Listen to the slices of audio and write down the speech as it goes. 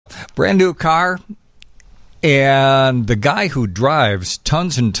brand new car, and the guy who drives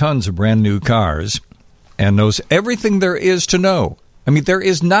tons and tons of brand new cars and knows everything there is to know. I mean, there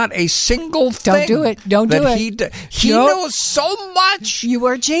is not a single thing. Don't do it. Don't do it. He knows so much. You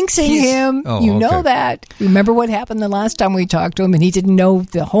are jinxing him. Oh, you know that. Remember what happened the last time we talked to him, and he didn't know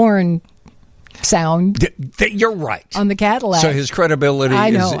the horn sound. You're right. On the Cadillac. So his credibility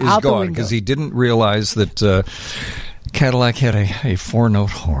is gone because he didn't realize that Cadillac had a four-note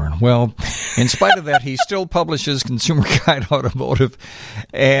horn. Well, in spite of that, he still publishes Consumer Guide Automotive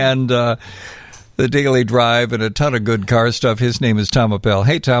and The Daily Drive and a ton of good car stuff. His name is Tom Appel.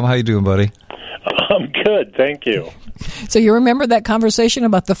 Hey, Tom, how you doing, buddy? I'm good, thank you. So you remember that conversation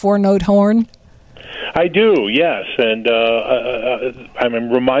about the four-note horn? I do, yes, and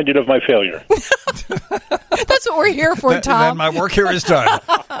I'm reminded of my failure. That's what we're here for, Tom. Then my work here is done.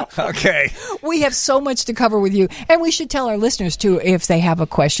 Okay. We have so much to cover with you, and we should tell our listeners too, if they have a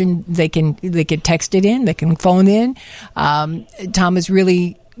question, they can text it in, they can phone in. Tom is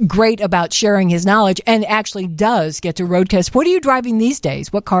really great about sharing his knowledge, and actually does get to road test. What are you driving these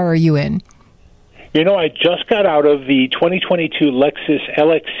days? What car are you in? You know, I just got out of the 2022 Lexus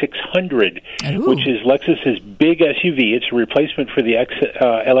LX600, which is Lexus's big SUV. It's a replacement for the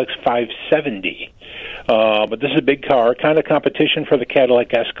LX570. But this is a big car, kind of competition for the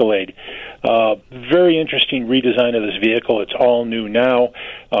Cadillac Escalade. Very interesting redesign of this vehicle. It's all new now.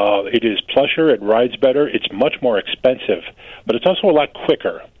 It is plusher. It rides better. It's much more expensive, but it's also a lot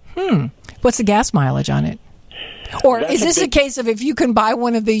quicker. What's the gas mileage on it? Or is this a case of if you can buy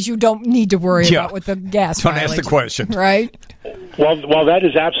one of these, you don't need to worry about with the gas mileage? Don't ask the question. Right? Well, that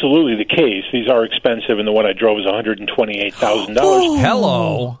is absolutely the case. These are expensive, and the one I drove is $128,000.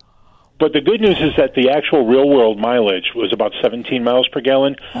 Hello. But the good news is that the actual real-world mileage was about 17 miles per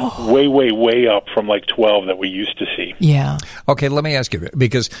gallon, way, way, way up from like 12 that we used to see. Yeah. Okay, let me ask you,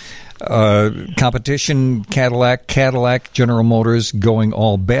 because competition, Cadillac, General Motors going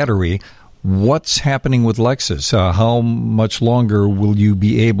all battery. What's happening with Lexus? How much longer will you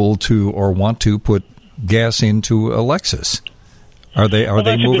be able to or want to put gas into a Lexus? Are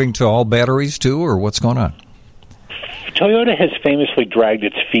they moving to all batteries too, or what's going on? Toyota has famously dragged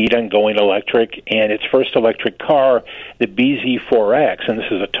its feet on going electric, and its first electric car, the BZ4X, and this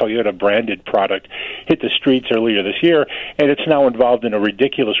is a Toyota-branded product, hit the streets earlier this year, and it's now involved in a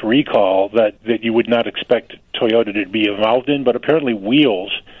ridiculous recall that you would not expect Toyota to be involved in, but apparently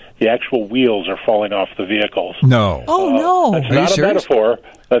the actual wheels are falling off the vehicles. No. Oh, no. That's not a metaphor.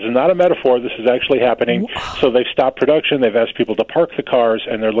 That is not a metaphor. This is actually happening. So they've stopped production. They've asked people to park the cars,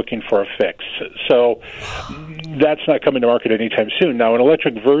 and they're looking for a fix. So that's not coming to market anytime soon. Now, an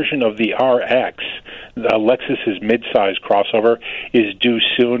electric version of the RX, Lexus's midsize crossover, is due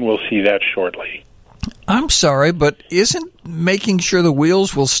soon. We'll see that shortly. I'm sorry, but isn't making sure the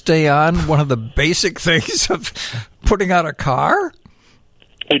wheels will stay on one of the basic things of putting out a car?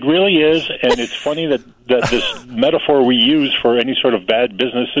 It really is, and it's funny that this metaphor we use for any sort of bad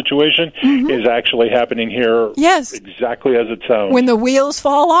business situation is actually happening here exactly as it sounds. When the wheels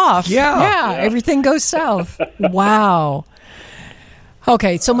fall off. Yeah. Everything goes south. Wow.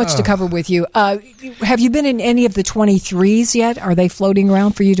 Okay, so much to cover with you. Have you been in any of the 23s yet? Are they floating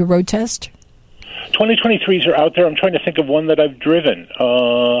around for you to road test? 2023s are out there. I'm trying to think of one that I've driven.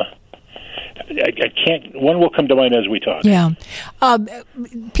 I can't. One will come to mind as we talk. Yeah.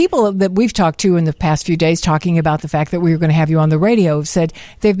 People that we've talked to in the past few days talking about the fact that we were going to have you on the radio have said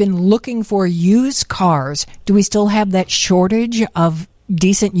they've been looking for used cars. Do we still have that shortage of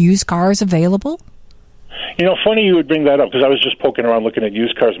decent used cars available? You know, funny you would bring that up because I was just poking around looking at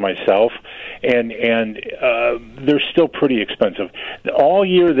used cars myself, and they're still pretty expensive. All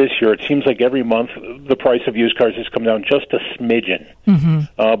year this year, it seems like every month the price of used cars has come down just a smidgen.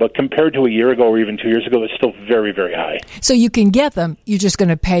 But compared to a year ago or even 2 years ago, it's still very, very high. So you can get them, you're just going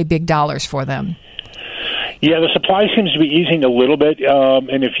to pay big dollars for them. Yeah, the supply seems to be easing a little bit,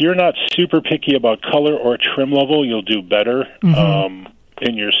 and if you're not super picky about color or trim level, you'll do better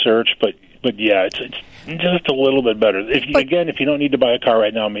in your search, but yeah, it's just a little bit better. If you don't need to buy a car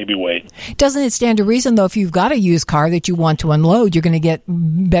right now, maybe wait. Doesn't it stand to reason, though, if you've got a used car that you want to unload, you're going to get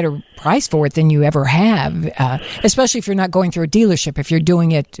better price for it than you ever have, especially if you're not going through a dealership, if you're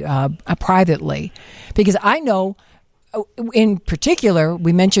doing it privately. Because I know, in particular,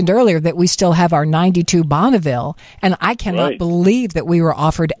 we mentioned earlier that we still have our 92 Bonneville, and I cannot believe that we were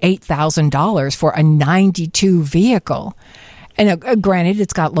offered $8,000 for a 92 vehicle. And granted,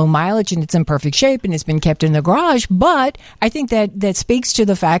 it's got low mileage and it's in perfect shape and it's been kept in the garage, but I think that speaks to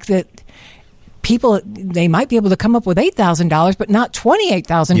the fact that people, they might be able to come up with $8,000, but not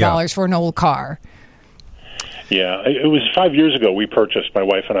 $28,000 for an old car. Yeah, it was 5 years ago my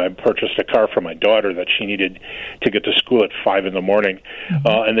wife and I purchased a car for my daughter that she needed to get to school at 5 in the morning. Mm-hmm.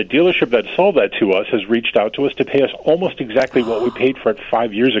 And the dealership that sold that to us has reached out to us to pay us almost exactly what we paid for it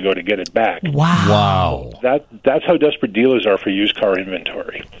 5 years ago to get it back. Wow. That's how desperate dealers are for used car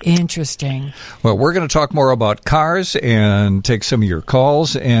inventory. Interesting. Well, we're going to talk more about cars and take some of your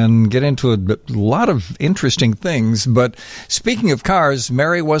calls and get into a lot of interesting things. But speaking of cars,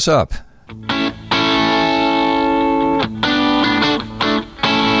 Mary, what's up?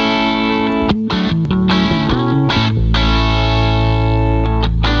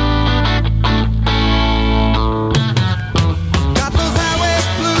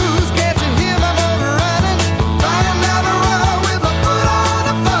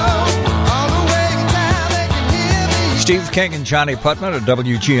 Steve King and Johnny Putman at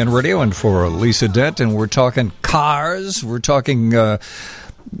WGN Radio, and for Lisa Dent, and we're talking cars. We're talking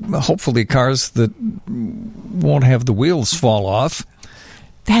hopefully cars that won't have the wheels fall off.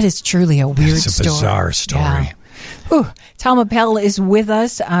 That is truly a weird story. It's a bizarre story. Yeah. Ooh, Tom Appel is with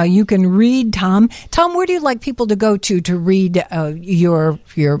us. You can read Tom. Tom, where do you like people to go to read your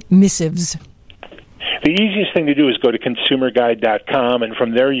missives? The easiest thing to do is go to consumerguide.com, and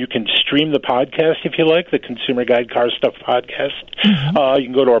from there you can stream the podcast if you like, the Consumer Guide Car Stuff podcast. Mm-hmm. You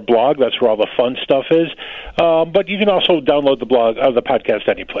can go to our blog. That's where all the fun stuff is. But you can also download the podcast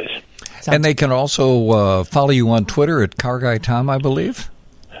anyplace. And they can also follow you on Twitter at Car Guy Tom, I believe.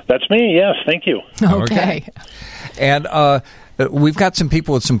 That's me, yes. Thank you. Okay. And we've got some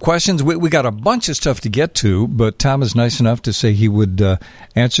people with some questions. We got a bunch of stuff to get to, but Tom is nice enough to say he would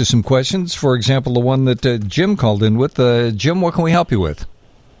answer some questions. For example, the one that Jim called in with. Jim, what can we help you with?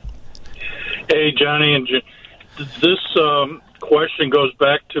 Hey, Johnny and Jim. This question goes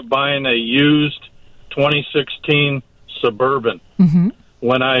back to buying a used 2016 Suburban. Mm-hmm.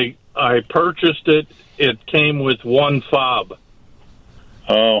 When I purchased it, it came with one fob.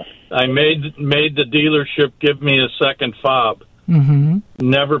 Oh. I made the dealership give me a second fob,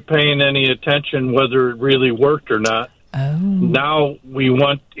 never paying any attention whether it really worked or not. Oh. Now we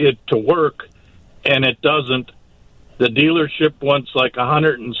want it to work, and it doesn't. The dealership wants like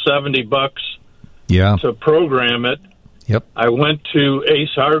 $170 to program it. Yep. I went to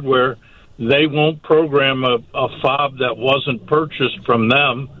Ace Hardware. They won't program a fob that wasn't purchased from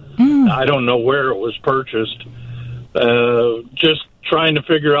them. I don't know where it was purchased. Just trying to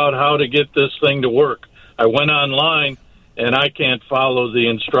figure out how to get this thing to work. I went online, and I can't follow the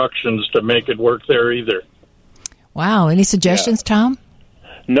instructions to make it work there either. Wow. Any suggestions, Tom?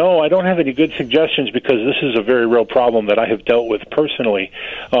 No, I don't have any good suggestions because this is a very real problem that I have dealt with personally.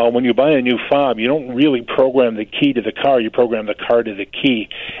 When you buy a new fob, you don't really program the key to the car. You program the car to the key,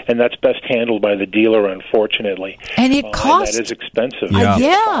 and that's best handled by the dealer, unfortunately. And it costs... that is expensive.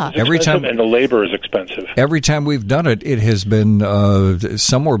 Yeah. Every time, and the labor is expensive. Every time we've done it, it has been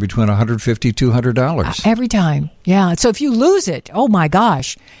somewhere between $150, $200. Every time, yeah. So if you lose it, oh my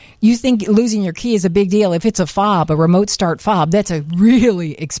gosh. You think losing your key is a big deal. If it's a fob, a remote start fob, that's a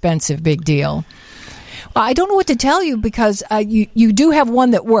really expensive big deal. Well, I don't know what to tell you because you do have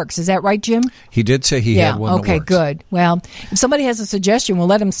one that works. Is that right, Jim? He did say he had one that works. Okay, good. Well, if somebody has a suggestion, we'll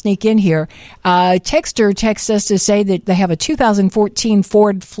let them sneak in here. Texter texts us to say that they have a 2014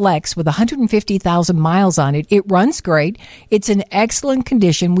 Ford Flex with 150,000 miles on it. It runs great. It's in excellent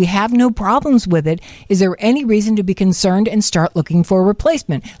condition. We have no problems with it. Is there any reason to be concerned and start looking for a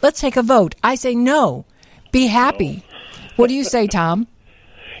replacement? Let's take a vote. I say no. Be happy. What do you say, Tom?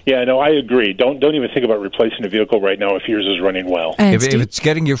 Yeah, no, I agree. Don't even think about replacing a vehicle right now if yours is running well. If it's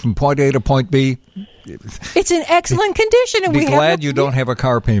getting you from point A to point B, it's in excellent condition. And be glad you don't have a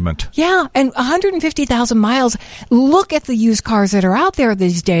car payment. Yeah, and 150,000 miles. Look at the used cars that are out there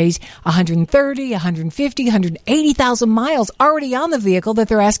these days. 130, 150, 180,000 miles already on the vehicle that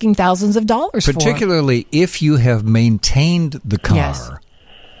they're asking thousands of dollars for. Particularly if you have maintained the car. Yes.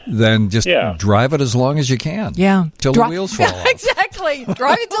 Then just drive it as long as you can. Yeah. Till the wheels fall off. Exactly.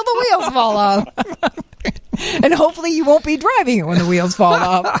 Drive it till the wheels fall off. And hopefully you won't be driving it when the wheels fall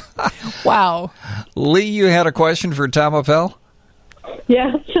off. Wow. Lee, you had a question for Tom Appel?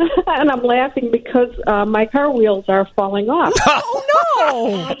 Yes, and I'm laughing because my car wheels are falling off.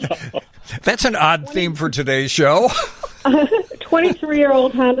 Oh, no. That's an odd theme for today's show.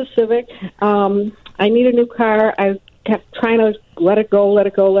 23-year-old Honda Civic. I need a new car. I kept trying to let it go,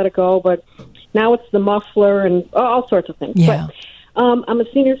 but now it's the muffler and all sorts of things. Yeah. But I'm a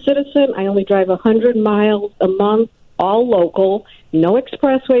senior citizen. I only drive 100 miles a month, all local, no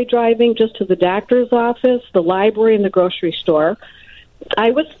expressway driving, just to the doctor's office, the library, and the grocery store.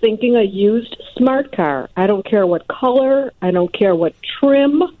 I was thinking a used smart car. I don't care what color. I don't care what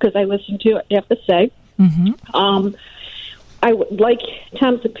trim, because I listen to it, you have to say. Mm-hmm. I would like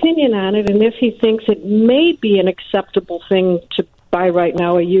Tom's opinion on it, and if he thinks it may be an acceptable thing to buy right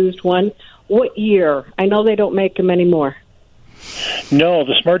now, a used one, what year? I know they don't make them anymore. No,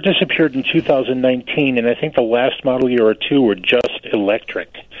 the Smart disappeared in 2019, and I think the last model year or two were just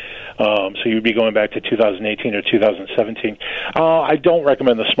electric. So you'd be going back to 2018 or 2017. I don't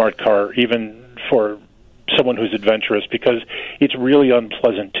recommend the Smart car, even for someone who's adventurous, because it's really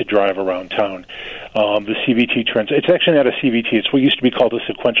unpleasant to drive around town. The CVT it's actually not a CVT. It's what used to be called a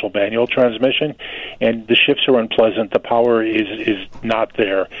sequential manual transmission, and the shifts are unpleasant. The power is not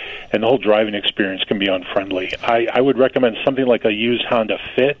there, and the whole driving experience can be unfriendly. I would recommend something like a used Honda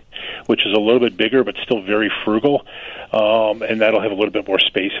Fit, which is a little bit bigger but still very frugal, and that'll have a little bit more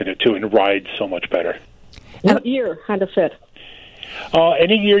space in it too, and rides so much better. What year Honda Fit?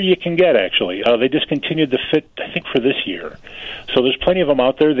 Any year you can get, actually. They discontinued the Fit, I think, for this year. So there's plenty of them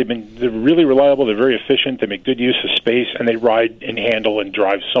out there. They're really reliable. They're very efficient. They make good use of space, and they ride and handle and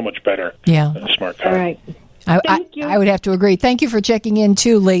drive so much better than a Smart car. All right. I would have to agree. Thank you for checking in,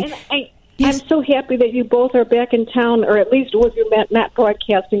 too, Lee. I'm so happy that you both are back in town, or at least with you not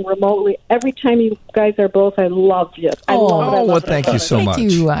broadcasting remotely. Every time you guys are both, I love you. I love it. Thank you so much.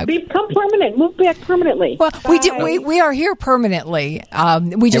 Become permanent. Move back permanently. Well, we are here permanently.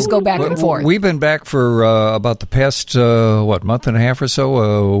 We just go back and forth. We've been back for about the past month and a half or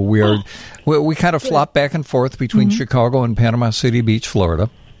so. We kind of flop back and forth between Chicago and Panama City Beach, Florida.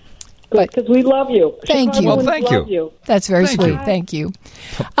 Because we love you. Thank you. Well, thank you. That's very sweet. Thank you.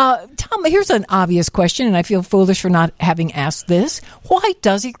 Tom, here's an obvious question, and I feel foolish for not having asked this. Why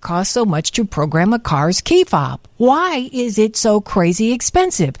does it cost so much to program a car's key fob? Why is it so crazy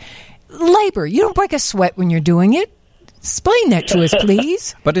expensive? Labor. You don't break a sweat when you're doing it. Explain that to us,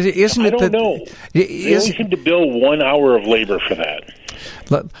 please. But isn't it? I don't know. They only seem to bill 1 hour of labor for that.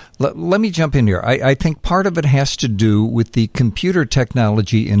 Let me jump in here. I think part of it has to do with the computer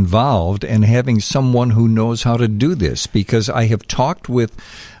technology involved and having someone who knows how to do this, because I have talked with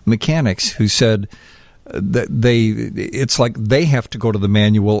mechanics who said that it's like they have to go to the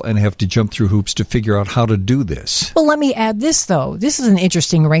manual and have to jump through hoops to figure out how to do this. Well, let me add this, though. This is an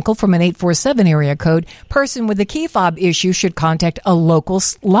interesting wrinkle from an 847 area code. Person with a key fob issue should contact a local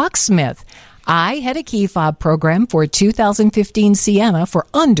locksmith. I had a key fob program for a 2015 Sienna for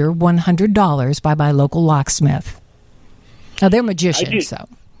under $100 by my local locksmith. Now, they're magicians, so.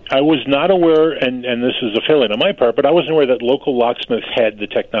 I was not aware, and this is a fill-in on my part, but I wasn't aware that local locksmiths had the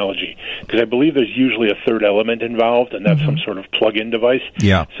technology, because I believe there's usually a third element involved, and that's some sort of plug-in device.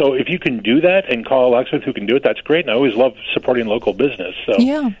 Yeah. So if you can do that and call a locksmith who can do it, that's great, and I always love supporting local business. So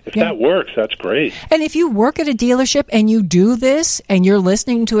if that works, that's great. And if you work at a dealership and you do this, and you're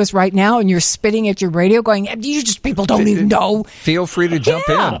listening to us right now, and you're spitting at your radio going, you just people don't even know. Feel free to jump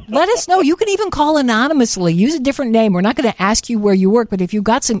in. Let us know. You can even call anonymously. Use a different name. We're not going to ask you where you work, but if you've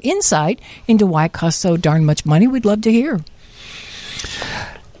got some insight into why it costs so darn much money, we'd love to hear.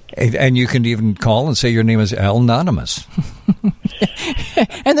 And you can even call and say your name is Al Anonymous.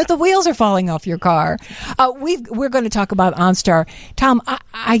 And that the wheels are falling off your car. We're going to talk about OnStar. Tom,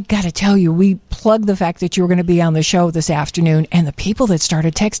 I got to tell you, we plugged the fact that you were going to be on the show this afternoon, and the people that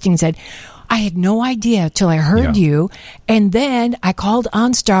started texting said, I had no idea till I heard you, and then I called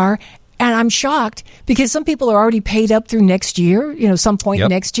OnStar. And I'm shocked because some people are already paid up through next year, some point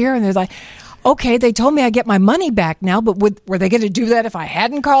next year. And they're like, okay, they told me I get my money back now, but were they going to do that if I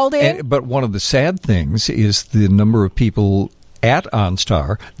hadn't called in? But one of the sad things is the number of people at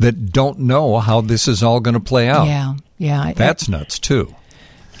OnStar that don't know how this is all going to play out. Yeah. That's nuts, too.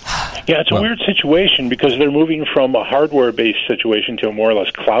 Yeah, it's a weird situation because they're moving from a hardware-based situation to a more or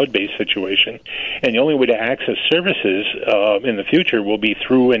less cloud-based situation, and the only way to access services in the future will be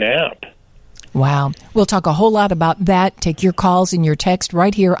through an app. Wow. We'll talk a whole lot about that. Take your calls and your text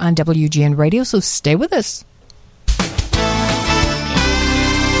right here on WGN Radio, so stay with us.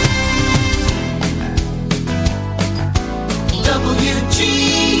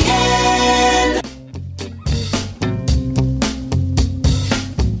 WGN.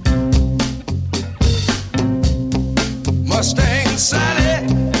 Mustang Sally.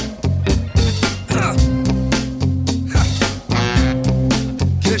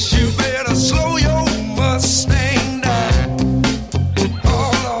 Guess you better slow your Mustang down.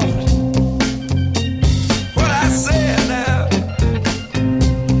 Oh, Lord. What I said now.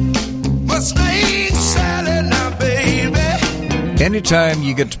 Mustang Sally now, baby. Anytime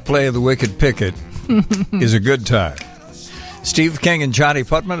you get to play the Wicked Picket is a good time. Steve King and Johnny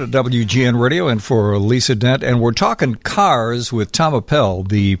Putman at WGN Radio, and for Lisa Dent. And we're talking cars with Tom Appel,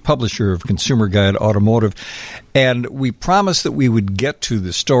 the publisher of Consumer Guide Automotive. And we promised that we would get to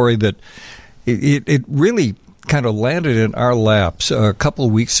the story that it really kind of landed in our laps a couple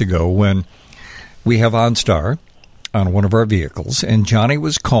of weeks ago when we have OnStar on one of our vehicles, and Johnny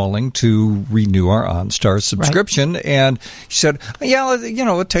was calling to renew our OnStar subscription, and he said, yeah,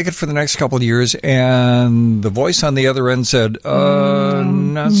 we'll take it for the next couple of years, and the voice on the other end said,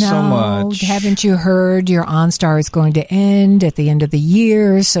 not so much. Haven't you heard your OnStar is going to end at the end of the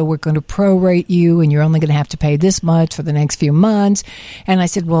year, so we're going to prorate you, and you're only going to have to pay this much for the next few months. And I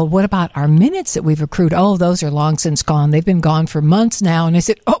said, well, what about our minutes that we've accrued? Oh, those are long since gone. They've been gone for months now. And I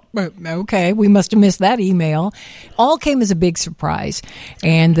said, oh, okay, we must have missed that email. All came as a big surprise.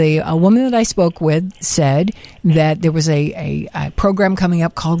 And the woman that I spoke with said that there was a program coming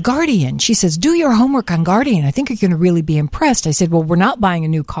up called Guardian. She says, do your homework on Guardian. I think you're going to really be impressed. I said, well, we're not buying a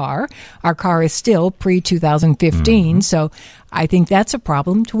new car. Our car is still pre-2015, so I think that's a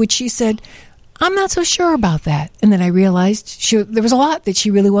problem. To which she said, I'm not so sure about that. And then I realized there was a lot that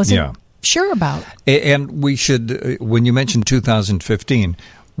she really wasn't sure about. And we should, when you mentioned 2015,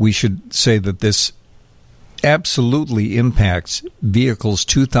 we should say that this absolutely impacts vehicles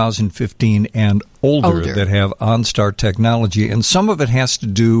 2015 and older that have OnStar technology. And some of it has to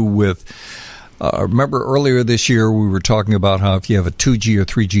do with, remember earlier this year we were talking about how if you have a 2G or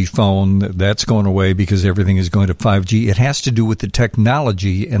 3G phone, that's going away because everything is going to 5G. It has to do with the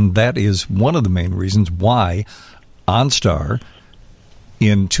technology, and that is one of the main reasons why OnStar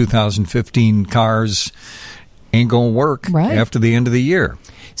in 2015 cars ain't going to work after the end of the year.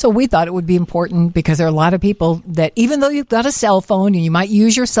 So we thought it would be important because there are a lot of people that even though you've got a cell phone and you might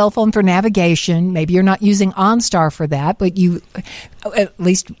use your cell phone for navigation, maybe you're not using OnStar for that, but you, at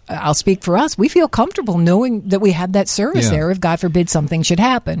least I'll speak for us, we feel comfortable knowing that we have that service there if, God forbid, something should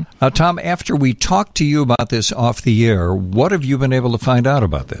happen. Tom, after we talked to you about this off the air, what have you been able to find out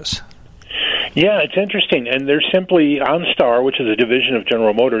about this? Yeah, it's interesting. And they're simply, OnStar, which is a division of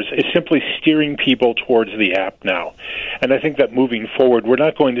General Motors, is simply steering people towards the app now. And I think that moving forward, we're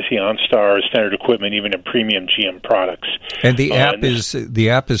not going to see OnStar as standard equipment even in premium GM products. And the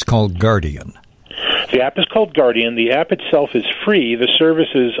app is called Guardian. The app is called Guardian. The app itself is free. The service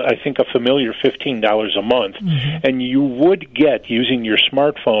is, I think, a familiar $15 a month. And you would get, using your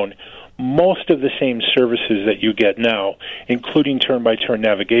smartphone, most of the same services that you get now, including turn-by-turn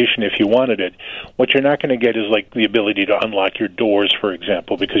navigation if you wanted it. What you're not going to get is like the ability to unlock your doors, for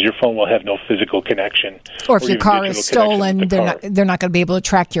example, because your phone will have no physical connection. Or if your car is stolen, they're not going to be able to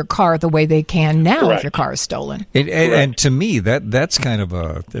track your car the way they can now if your car is stolen. And to me, that's kind of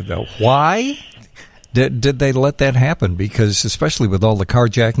a why? Did they let that happen? Because especially with all the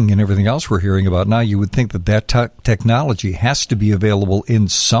carjacking and everything else we're hearing about now, you would think that technology has to be available in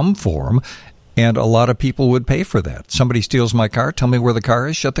some form, and a lot of people would pay for that. Somebody steals my car, tell me where the car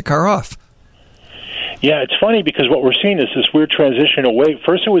is, shut the car off. Yeah, it's funny because what we're seeing is this weird transition away.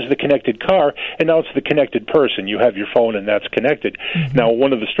 First it was the connected car, and now it's the connected person. You have your phone, and that's connected. Now,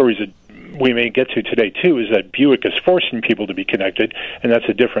 one of the stories that we may get to today, too, is that Buick is forcing people to be connected, and that's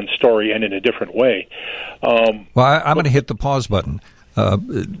a different story and in a different way. I'm going to hit the pause button.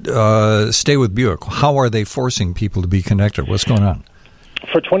 Stay with Buick. How are they forcing people to be connected? What's going on?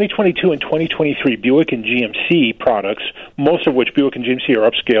 For 2022 and 2023, Buick and GMC products, most of which Buick and GMC are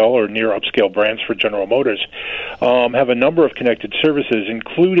upscale or near upscale brands for General Motors, have a number of connected services,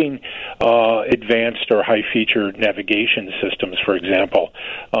 including advanced or high-feature navigation systems, for example.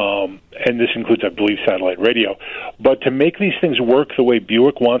 And this includes, I believe, satellite radio. But to make these things work the way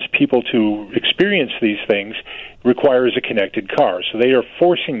Buick wants people to experience these things requires a connected car. So they are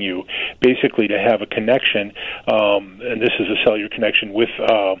forcing you basically to have a connection, and this is a cellular connection with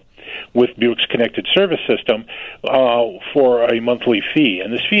Buick's connected service system for a monthly fee.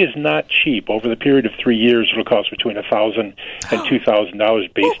 And this fee is not cheap. Over the period of 3 years, it'll cost between $1,000 and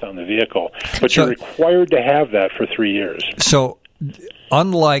 $2,000 based on the vehicle. But you're required to have that for 3 years. So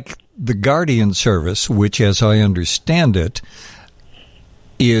unlike the Guardian service, which, as I understand it,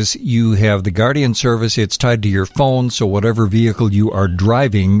 is you have the Guardian service, it's tied to your phone, so whatever vehicle you are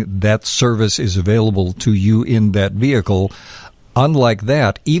driving, that service is available to you in that vehicle. Unlike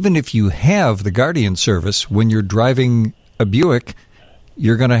that, even if you have the Guardian service, when you're driving a Buick,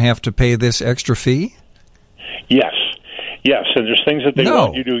 you're going to have to pay this extra fee? Yes. Yes, and there's things that they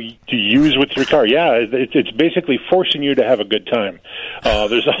want you to use with your car. Yeah, it's basically forcing you to have a good time.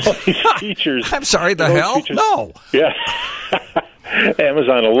 There's all these features. I'm sorry, the hell? Features. No. Yeah.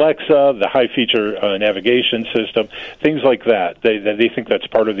 Amazon Alexa, the high-feature navigation system, things like that. They think that's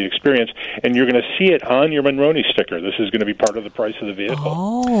part of the experience, and you're going to see it on your Monroney sticker. This is going to be part of the price of the vehicle.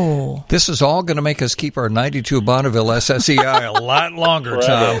 Oh. This is all going to make us keep our 92 Bonneville SSEI a lot longer,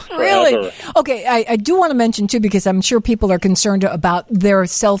 Tom. Really? Okay, I do want to mention, too, because I'm sure people are concerned about their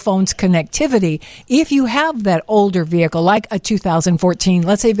cell phone's connectivity. If you have that older vehicle, like a 2014,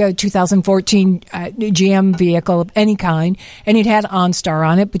 let's say you've got a 2014 GM vehicle of any kind, and it had OnStar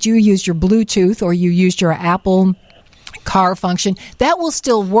on it, but you used your Bluetooth or you used your Apple car function, that will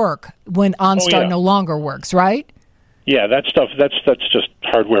still work when OnStar no longer works, right? Yeah, that stuff, that's just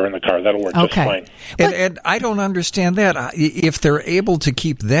hardware in the car. That'll work just fine. And I don't understand that. If they're able to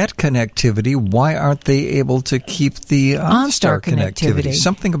keep that connectivity, why aren't they able to keep the OnStar connectivity?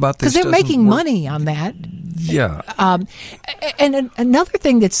 Something about this because they're making money on that. Yeah. And another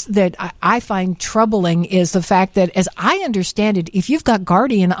thing that I find troubling is the fact that, as I understand it, if you've got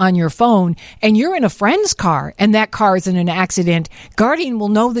Guardian on your phone and you're in a friend's car and that car is in an accident, Guardian will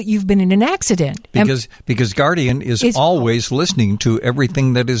know that you've been in an accident. Because Guardian is always listening to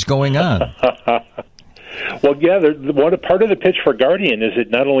everything that is going on. Well, yeah, part of the pitch for Guardian is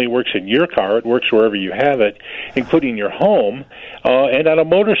it not only works in your car, it works wherever you have it, including your home and on a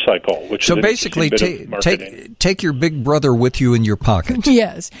motorcycle. So basically, take your big brother with you in your pocket.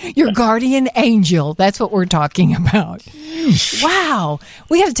 Yes, your guardian angel. That's what we're talking about. Wow.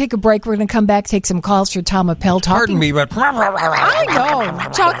 We got to take a break. We're going to come back, take some calls for Tom Appel. Pardon me, but... I know.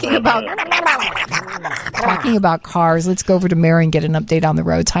 Talking about cars. Let's go over to Mary and get an update on the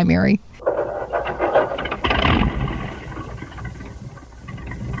roads. Hi, Mary.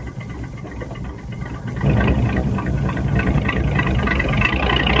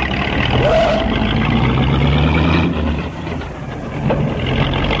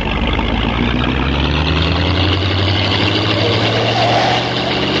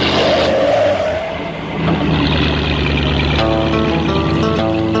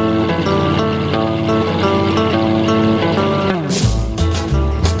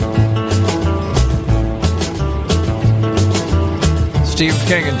 Steve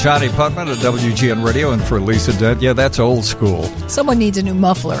King and Johnny Putman at WGN Radio, and for Lisa Dent. Yeah, that's old school. Someone needs a new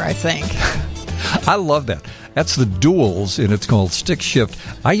muffler, I think. I love that. That's the duals, and it's called stick shift.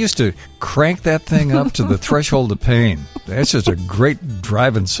 I used to crank that thing up to the threshold of pain. That's just a great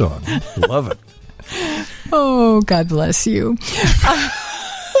driving song. Love it. Oh, God bless you.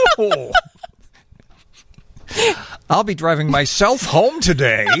 I'll be driving myself home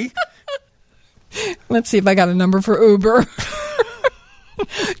today. Let's see if I got a number for Uber.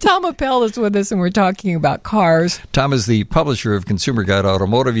 Tom Appel is with us, and we're talking about cars. Tom is the publisher of Consumer Guide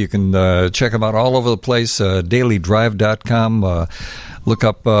Automotive. You can check him out all over the place, dailydrive.com. Look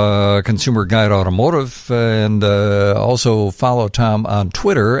up Consumer Guide Automotive, and also follow Tom on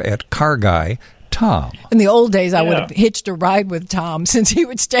Twitter at CarGuyTom. In the old days, I would have hitched a ride with Tom, since he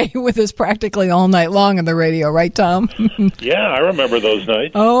would stay with us practically all night long on the radio. Right, Tom? Yeah, I remember those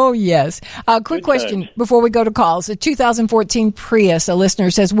nights. Oh, yes. Quick question before we go to calls. A 2014 Prius, a listener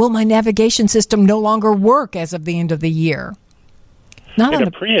says, will my navigation system no longer work as of the end of the year? Not on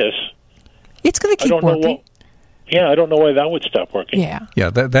a Prius. It's going to keep working. I don't know why that would stop working. Yeah,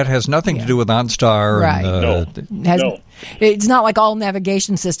 that has nothing to do with OnStar. Right. No. It's not like all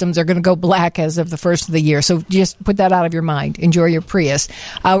navigation systems are going to go black as of the first of the year. So just put that out of your mind. Enjoy your Prius.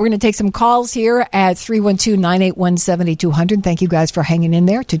 We're going to take some calls here at 312-981-7200. Thank you guys for hanging in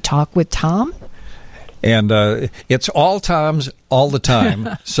there to talk with Tom. And it's all Tom's all the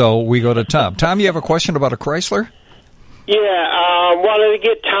time. So we go to Tom. Tom, you have a question about a Chrysler? Yeah, wanted to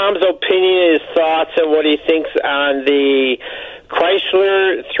get Tom's opinion, his thoughts, and what he thinks on the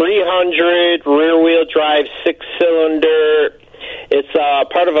Chrysler 300 rear-wheel drive 6-cylinder. It's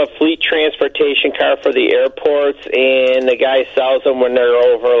part of a fleet transportation car for the airports, and the guy sells them when they're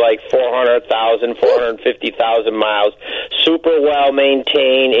over like 400,000, 450,000 miles. Super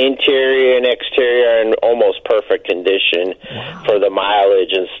well-maintained, interior and exterior, in almost perfect condition for the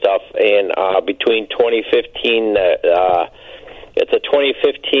mileage and stuff. And between 2015, it's a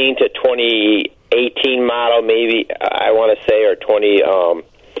 2015 to 2018 model, maybe, I want to say, or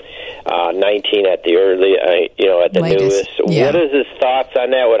 2019 at the early, at the latest. newest. Yeah. What is his thoughts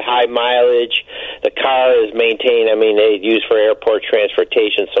on that with high mileage? The car is maintained. I mean, they use for airport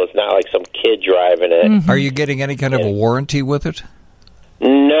transportation, so it's not like some kid driving it. Mm-hmm. Are you getting any kind of a warranty with it?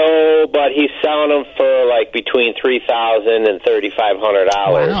 No, but he's selling them for like between $3,000 and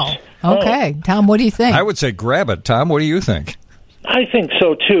 $3,500. Wow. Okay. Tom, what do you think? I would say grab it. Tom, what do you think? I think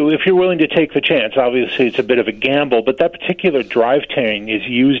so, too, if you're willing to take the chance. Obviously, it's a bit of a gamble, but that particular drivetrain is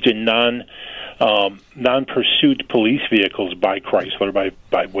used in non-pursuit police vehicles by Chrysler,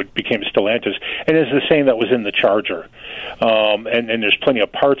 by what became Stellantis, and it's the same that was in the Charger. And there's plenty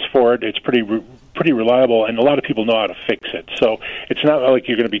of parts for it. It's pretty reliable, and a lot of people know how to fix it. So it's not like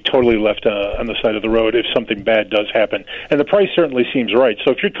you're going to be totally left on the side of the road if something bad does happen. And the price certainly seems right.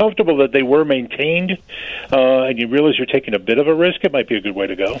 So if you're comfortable that they were maintained and you realize you're taking a bit of a risk, it might be a good way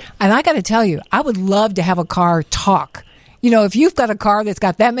to go. And I got to tell you, I would love to have a car talk. You know, if you've got a car that's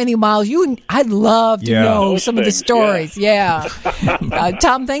got that many miles, I'd love to know some of the stories. Yeah.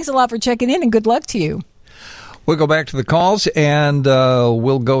 Tom, thanks a lot for checking in, and good luck to you. We'll go back to the calls, and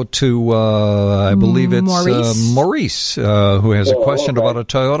we'll go to, I believe it's Maurice, who has a question about a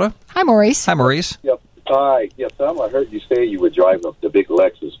Toyota. Hi, Maurice. Hi, Maurice. Yep. Hi. Yes, Tom, I heard you say you were driving the big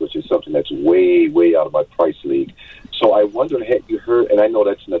Lexus, which is something that's way, way out of my price league. So I wondered, had you heard, and I know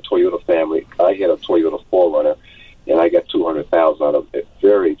that's in the Toyota family, I had a Toyota 4Runner, and I got $200,000 out of it.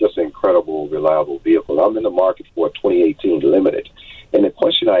 Very, just incredible, reliable vehicle. I'm in the market for a 2018 Limited. And the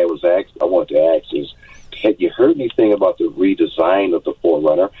question I wanted to ask is, had you heard anything about the redesign of the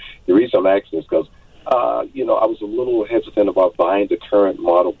 4Runner? The reason I'm asking is because, I was a little hesitant about buying the current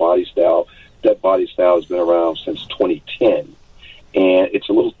model body style. That body style has been around since 2010. And it's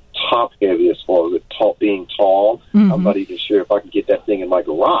a little top-heavy as far as it being tall. Mm-hmm. I'm not even sure if I can get that thing in my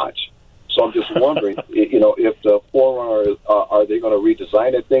garage. So I'm just wondering, if the 4Runner, are they going to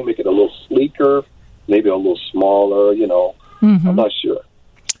redesign that thing, make it a little sleeker, maybe a little smaller, Mm-hmm. I'm not sure.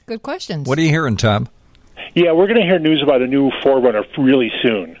 Good questions. What are you hearing, Tom? Yeah, we're going to hear news about a new 4Runner really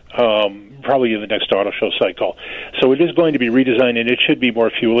soon, probably in the next auto show cycle. So it is going to be redesigned, and it should be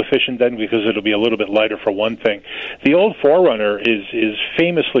more fuel efficient then because it'll be a little bit lighter for one thing. The old 4Runner is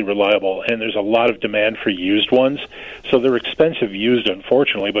famously reliable, and there's a lot of demand for used ones. So they're expensive used,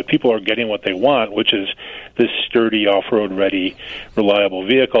 unfortunately, but people are getting what they want, which is this sturdy, off-road ready, reliable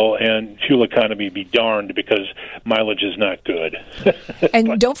vehicle, and fuel economy be darned because mileage is not good.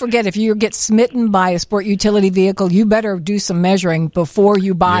 And don't forget, if you get smitten by a sport utility vehicle, you better do some measuring before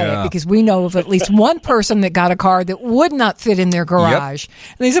you buy it, because we know of at least one person that got a car that would not fit in their garage. Yep.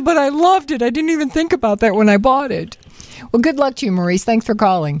 And they said, but I loved it. I didn't even think about that when I bought it. Well, good luck to you, Maurice. Thanks for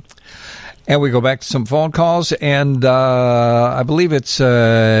calling. And we go back to some phone calls, and I believe it's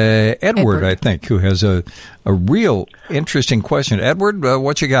Edward, I think, who has a real interesting question. Edward,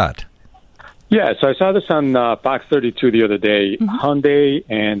 what you got? Yeah, so I saw this on Fox 32 the other day. Mm-hmm. Hyundai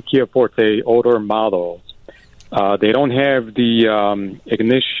and Kia Forte older models. They don't have the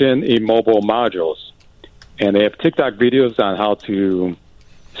ignition immobile modules, and they have TikTok videos on how to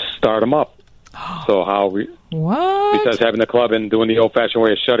start them up. So besides having the club and doing the old-fashioned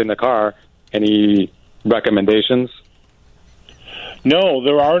way of shutting the car, any recommendations? No,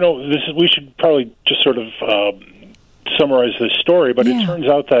 there are no. We should probably just sort of summarize this story, but it turns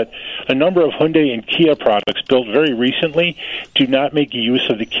out that a number of Hyundai and Kia products built very recently do not make use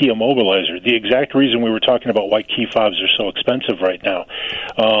of the Kia Mobilizer, the exact reason we were talking about why key fobs are so expensive right now.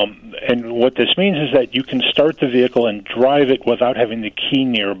 And what this means is that you can start the vehicle and drive it without having the key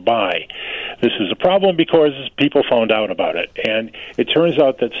nearby. This is a problem because people found out about it. And it turns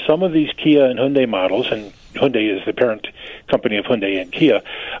out that some of these Kia and Hyundai models, and Hyundai is the parent company of Hyundai and Kia,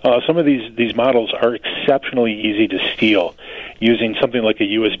 some of these models are exceptionally easy to steal using something like a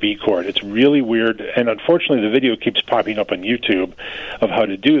USB cord. It's really weird, and unfortunately the video keeps popping up on YouTube of how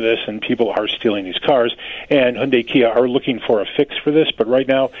to do this, and people are stealing these cars. And Hyundai Kia are looking for a fix for this, but right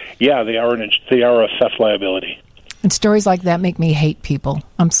now, they are a theft liability. And stories like that make me hate people.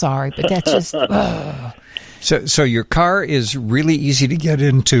 I'm sorry, but that's just... So your car is really easy to get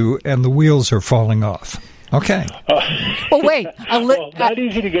into, and the wheels are falling off. Okay. Well, wait. Not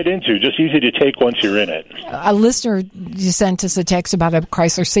easy to get into, just easy to take once you're in it. A listener just sent us a text about a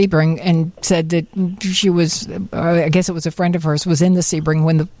Chrysler Sebring and said that she was, I guess it was a friend of hers, was in the Sebring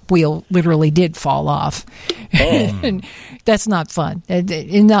when the wheel literally did fall off. Oh. And that's not fun.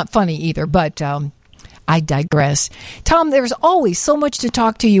 Not funny either, but... I digress. Tom, there's always so much to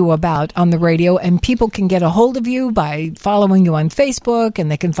talk to you about on the radio, and people can get a hold of you by following you on Facebook, and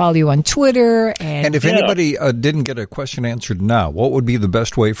they can follow you on Twitter. And if anybody didn't get a question answered now, what would be the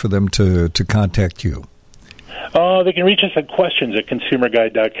best way for them to contact you? They can reach us at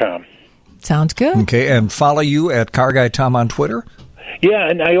questions@consumerguide.com. Sounds good. Okay, and follow you at Car Guy Tom on Twitter? Yeah,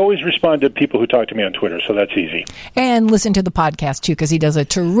 and I always respond to people who talk to me on Twitter, so that's easy. And listen to the podcast, too, because he does a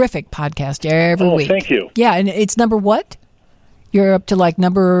terrific podcast every week. Thank you. Yeah, and it's number what? You're up to like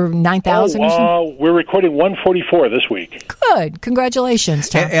number 9,000 or something? We're recording 144 this week. Good. Congratulations,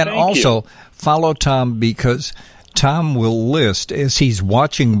 Tom. And also, follow Tom because... Tom will list, as he's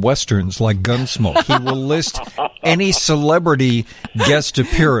watching Westerns like Gunsmoke, he will list any celebrity guest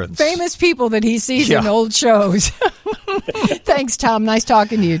appearance. Famous people that he sees in old shows. Thanks, Tom. Nice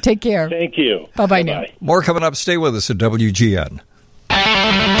talking to you. Take care. Thank you. Bye-bye now. More coming up. Stay with us at WGN.